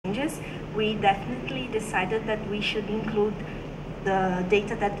we definitely decided that we should include the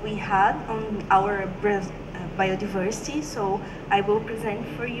data that we had on our biodiversity. So I will present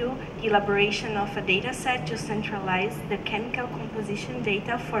for you the elaboration of a data set to centralize the chemical composition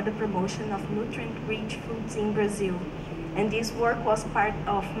data for the promotion of nutrient-rich foods in Brazil. And this work was part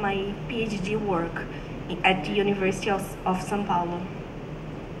of my PhD work at the University of São Paulo.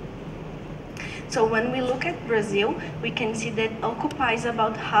 So when we look at Brazil, we can see that it occupies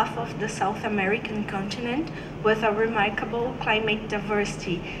about half of the South American continent with a remarkable climate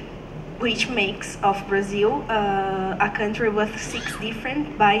diversity, which makes of Brazil a country with 6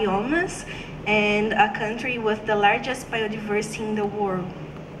 different biomes and a country with the largest biodiversity in the world.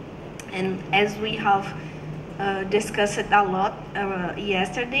 And as we have discussed a lot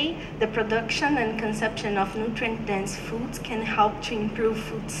yesterday, the production and consumption of nutrient-dense foods can help to improve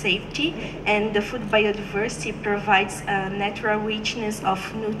food safety, and the food biodiversity provides a natural richness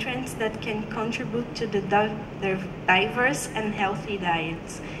of nutrients that can contribute to the diverse and healthy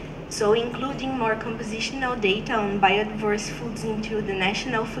diets. So including more compositional data on biodiverse foods into the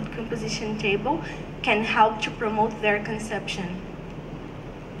National Food Composition Table can help to promote their consumption.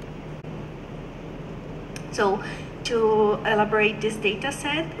 So to elaborate this data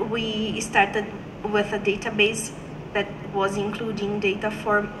set, we started with a database that was including data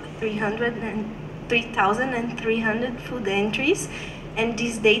for 3,300 food entries, and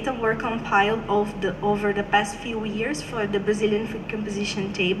these data were compiled over the past few years for the Brazilian Food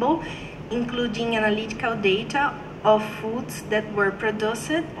Composition Table, including analytical data of foods that were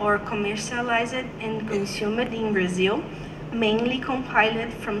produced or commercialized and consumed in Brazil, mainly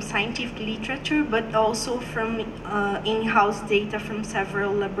compiled from scientific literature, but also from in-house data from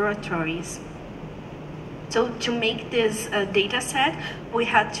several laboratories. So to make this data set, we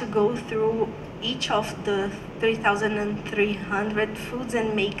had to go through each of the 3,300 foods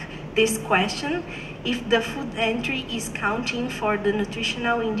and make this question: if the food entry is counting for the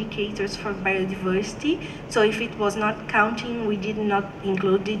nutritional indicators for biodiversity. So if it was not counting, we did not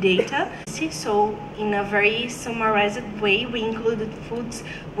include the data. So in a very summarized way, we included foods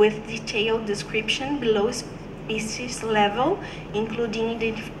with detailed description below species level, including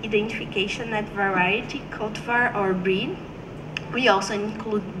identification at variety, cultivar, or breed. We also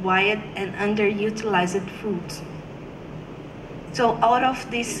include wild and underutilized foods. So out of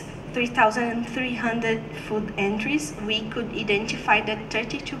these 3,300 food entries, we could identify that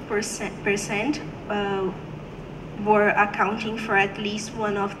 32% were accounting for at least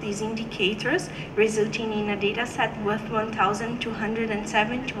one of these indicators, resulting in a data set with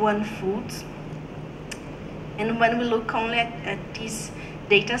 1,271 foods. And when we look only at this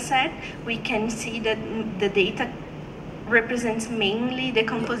data set, we can see that the data represents mainly the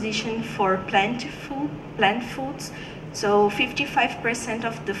composition for plant foods. So 55%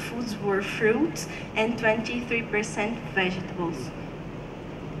 of the foods were fruits and 23% vegetables.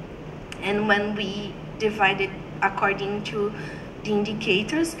 And when we divide it according to the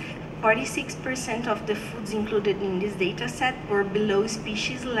indicators, 46% of the foods included in this data set were below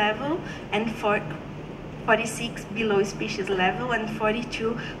species level, and 46 below species level, and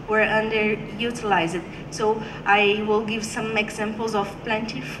 42 were underutilized. So I will give some examples of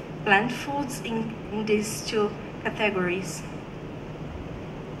plant foods in these two categories.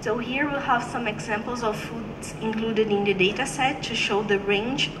 So here we'll have some examples of foods included in the data set to show the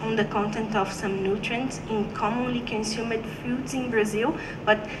range on the content of some nutrients in commonly consumed foods in Brazil,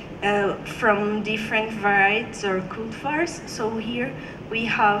 but from different varieties or cultivars. So here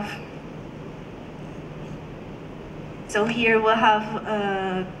we'll have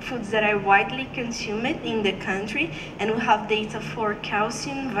foods that are widely consumed in the country, and we have data for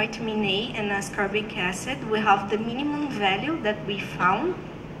calcium, vitamin A, and ascorbic acid. We have the minimum value that we found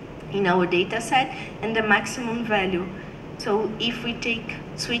in our data set and the maximum value. So if we take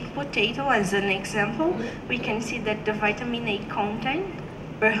sweet potato as an example, we can see that the vitamin A content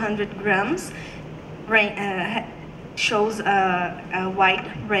per 100 grams shows a wide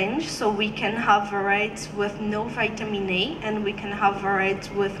range. So we can have varieties with no vitamin A, and we can have varieties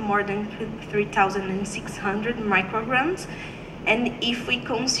with more than 3,600 micrograms. And if we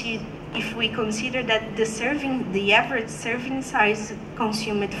consider that the average serving size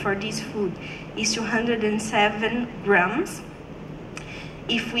consumed for this food is 207 grams,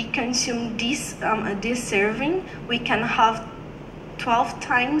 if we consume this serving, we can have 12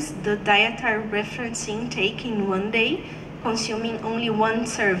 times the dietary reference intake in one day, consuming only one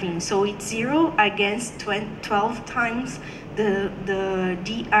serving. So it's 0 against 12 times the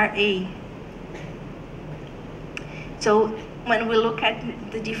DRA. So when we look at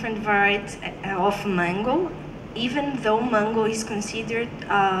the different varieties of mango, even though mango is considered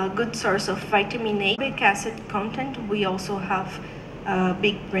a good source of vitamin A, ascorbic acid content, we also have a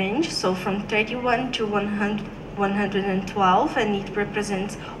big range, so from 31 to 112, and it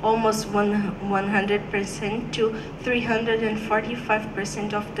represents almost 100% to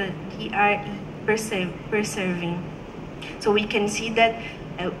 345% of the DRE per serving. So we can see that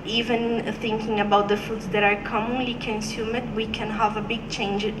even thinking about the foods that are commonly consumed, we can have a big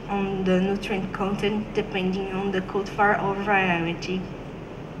change on the nutrient content depending on the cultivar or variety.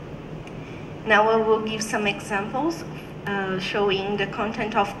 Now I will give some examples showing the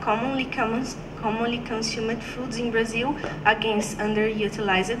content of commonly consumed foods in Brazil against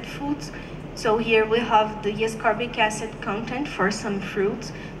underutilized foods. So here we have the ascorbic acid content for some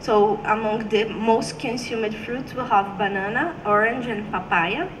fruits. So among the most consumed fruits, we have banana, orange, and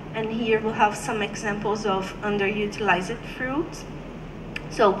papaya. And here we have some examples of underutilized fruits.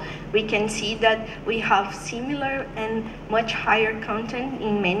 So we can see that we have similar and much higher content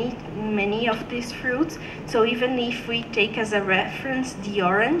in many of these fruits. So even if we take as a reference the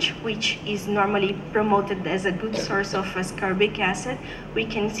orange, which is normally promoted as a good source of ascorbic acid, we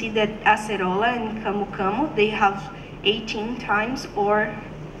can see that acerola and camu camu, they have 18 times or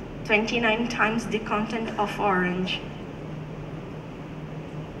 29 times the content of orange.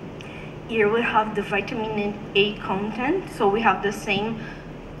 Here we have the vitamin A content, so we have the same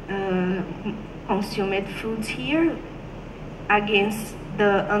consumed foods here against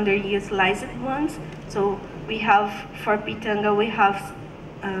the underutilized ones. So we have, for pitanga, we have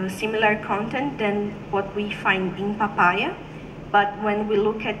similar content than what we find in papaya. But when we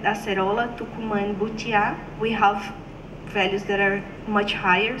look at acerola, tucumã, and butiá, we have values that are much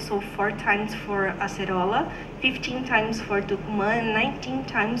higher, so 4 times for acerola, 15 times for tucumã, and 19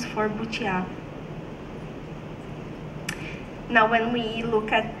 times for butiá. Now when we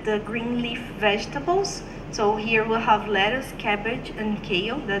look at the green leaf vegetables, so here we'll have lettuce, cabbage, and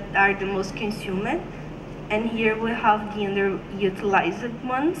kale that are the most consumed. And here we have the underutilized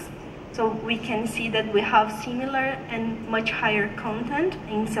ones. So we can see that we have similar and much higher content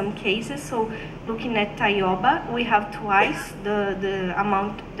in some cases. So looking at taioba, we have twice the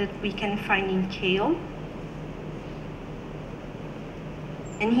amount that we can find in kale.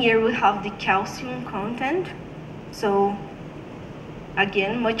 And here we have the calcium content. So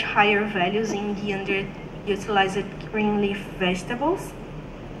again, much higher values in the underutilized green leaf vegetables.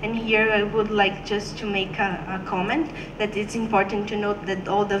 And here I would like just to make a comment that it's important to note that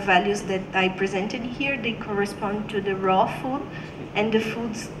all the values that I presented here, they correspond to the raw food and the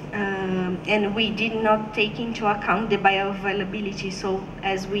foods, and we did not take into account the bioavailability, so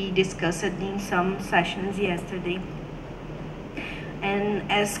as we discussed in some sessions yesterday. And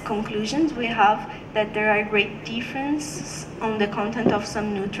as conclusions, we have that there are great differences on the content of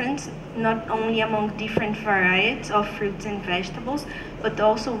some nutrients, not only among different varieties of fruits and vegetables, but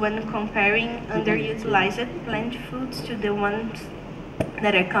also when comparing underutilized plant foods to the ones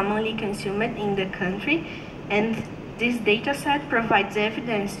that are commonly consumed in the country. And this data set provides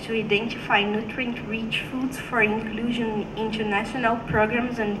evidence to identify nutrient-rich foods for inclusion into national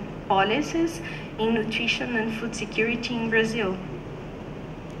programs and policies in nutrition and food security in Brazil.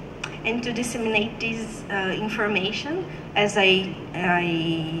 And to disseminate this information, as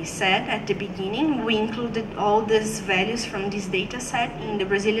I said at the beginning, we included all these values from this data set in the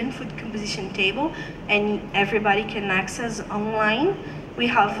Brazilian food composition table, and everybody can access online. We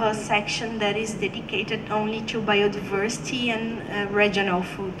have a section that is dedicated only to biodiversity and regional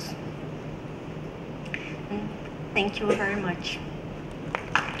foods. And thank you very much.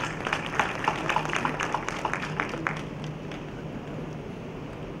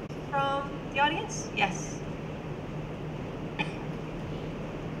 From the audience? Yes.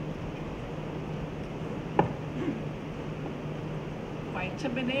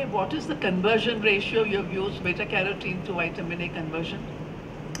 Vitamin A, what is the conversion ratio you have used beta-carotene to vitamin A conversion?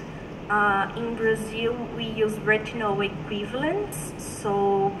 In Brazil, we use retinol equivalents.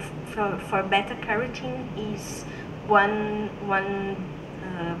 So for beta-carotene is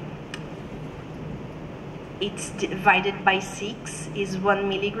it's divided by 6, is 1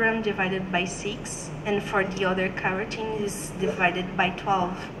 milligram divided by 6, and for the other carotene is divided by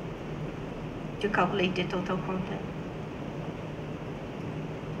 12 to calculate the total content.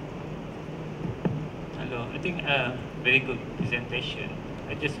 Hello, I think very good presentation.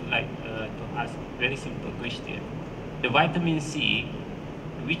 I just would like to ask a very simple question. The vitamin C,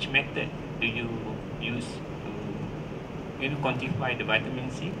 which method do you use to quantify the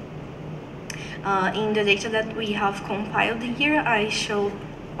vitamin C? In the data that we have compiled here, I showed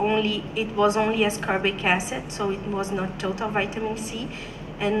it was only ascorbic acid, so it was not total vitamin C.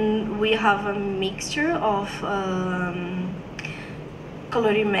 and we have a mixture of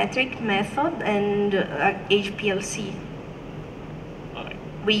colorimetric method and HPLC. Alright.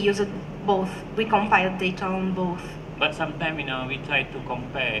 We use it both. We compile data on both. But sometimes, we try to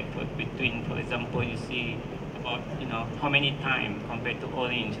compare between, for example, you see about, how many times compared to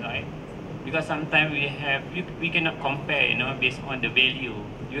orange, right? Because sometimes we cannot compare, based on the value.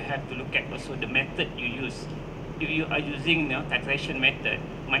 You have to look at also the method you use. If you are using the titration method,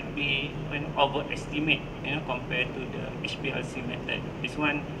 might be overestimate, compared to the HPLC method. This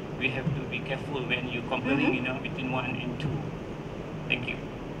one, we have to be careful when you comparing, between 1 and 2. Thank you.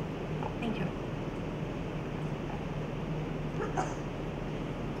 Thank you.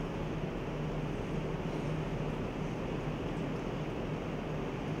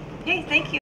 Okay, thank you.